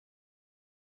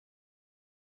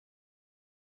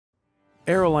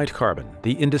Aerolite Carbon,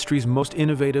 the industry's most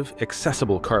innovative,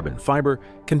 accessible carbon fiber,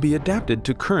 can be adapted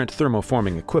to current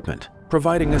thermoforming equipment,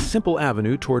 providing a simple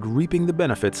avenue toward reaping the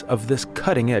benefits of this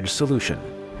cutting-edge solution.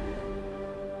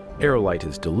 Aerolite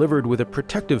is delivered with a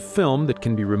protective film that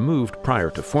can be removed prior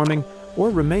to forming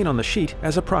or remain on the sheet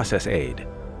as a process aid.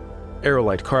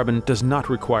 Aerolite Carbon does not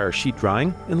require sheet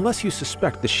drying unless you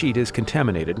suspect the sheet is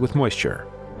contaminated with moisture.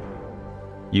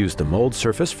 Use the mold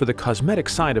surface for the cosmetic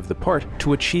side of the part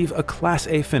to achieve a Class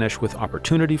A finish with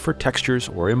opportunity for textures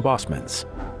or embossments.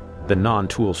 The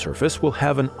non-tool surface will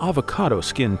have an avocado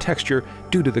skin texture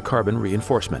due to the carbon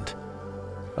reinforcement.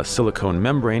 A silicone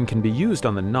membrane can be used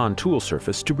on the non-tool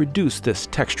surface to reduce this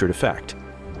textured effect.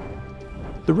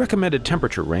 The recommended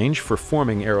temperature range for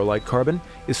forming Aerolite Carbon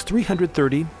is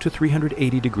 330 to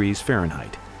 380 degrees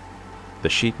Fahrenheit. The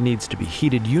sheet needs to be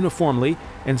heated uniformly,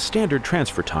 and standard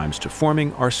transfer times to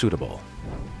forming are suitable.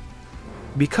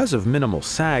 Because of minimal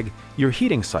sag, your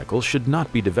heating cycle should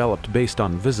not be developed based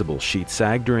on visible sheet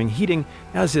sag during heating,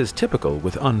 as is typical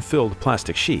with unfilled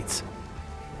plastic sheets.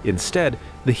 Instead,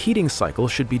 the heating cycle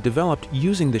should be developed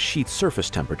using the sheet's surface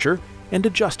temperature and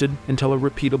adjusted until a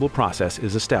repeatable process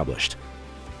is established.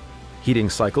 Heating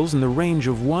cycles in the range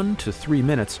of 1 to 3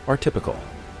 minutes are typical.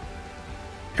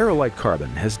 Aerolite Carbon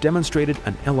has demonstrated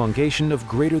an elongation of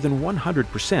greater than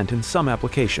 100% in some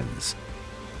applications.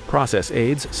 Process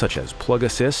aids such as plug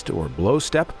assist or blow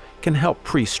step can help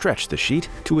pre-stretch the sheet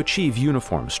to achieve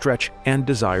uniform stretch and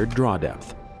desired draw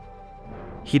depth.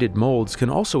 Heated molds can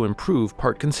also improve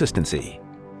part consistency.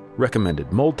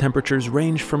 Recommended mold temperatures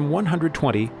range from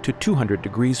 120 to 200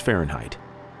 degrees Fahrenheit.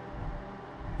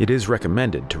 It is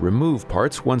recommended to remove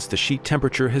parts once the sheet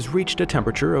temperature has reached a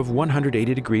temperature of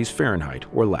 180 degrees Fahrenheit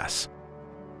or less.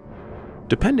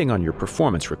 Depending on your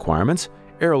performance requirements,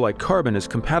 Aerolite Carbon is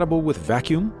compatible with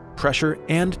vacuum, pressure,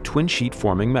 and twin sheet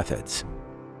forming methods.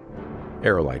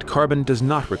 Aerolite Carbon does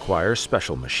not require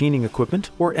special machining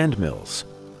equipment or end mills.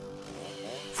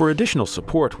 For additional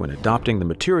support when adopting the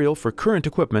material for current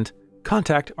equipment,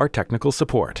 contact our technical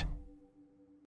support.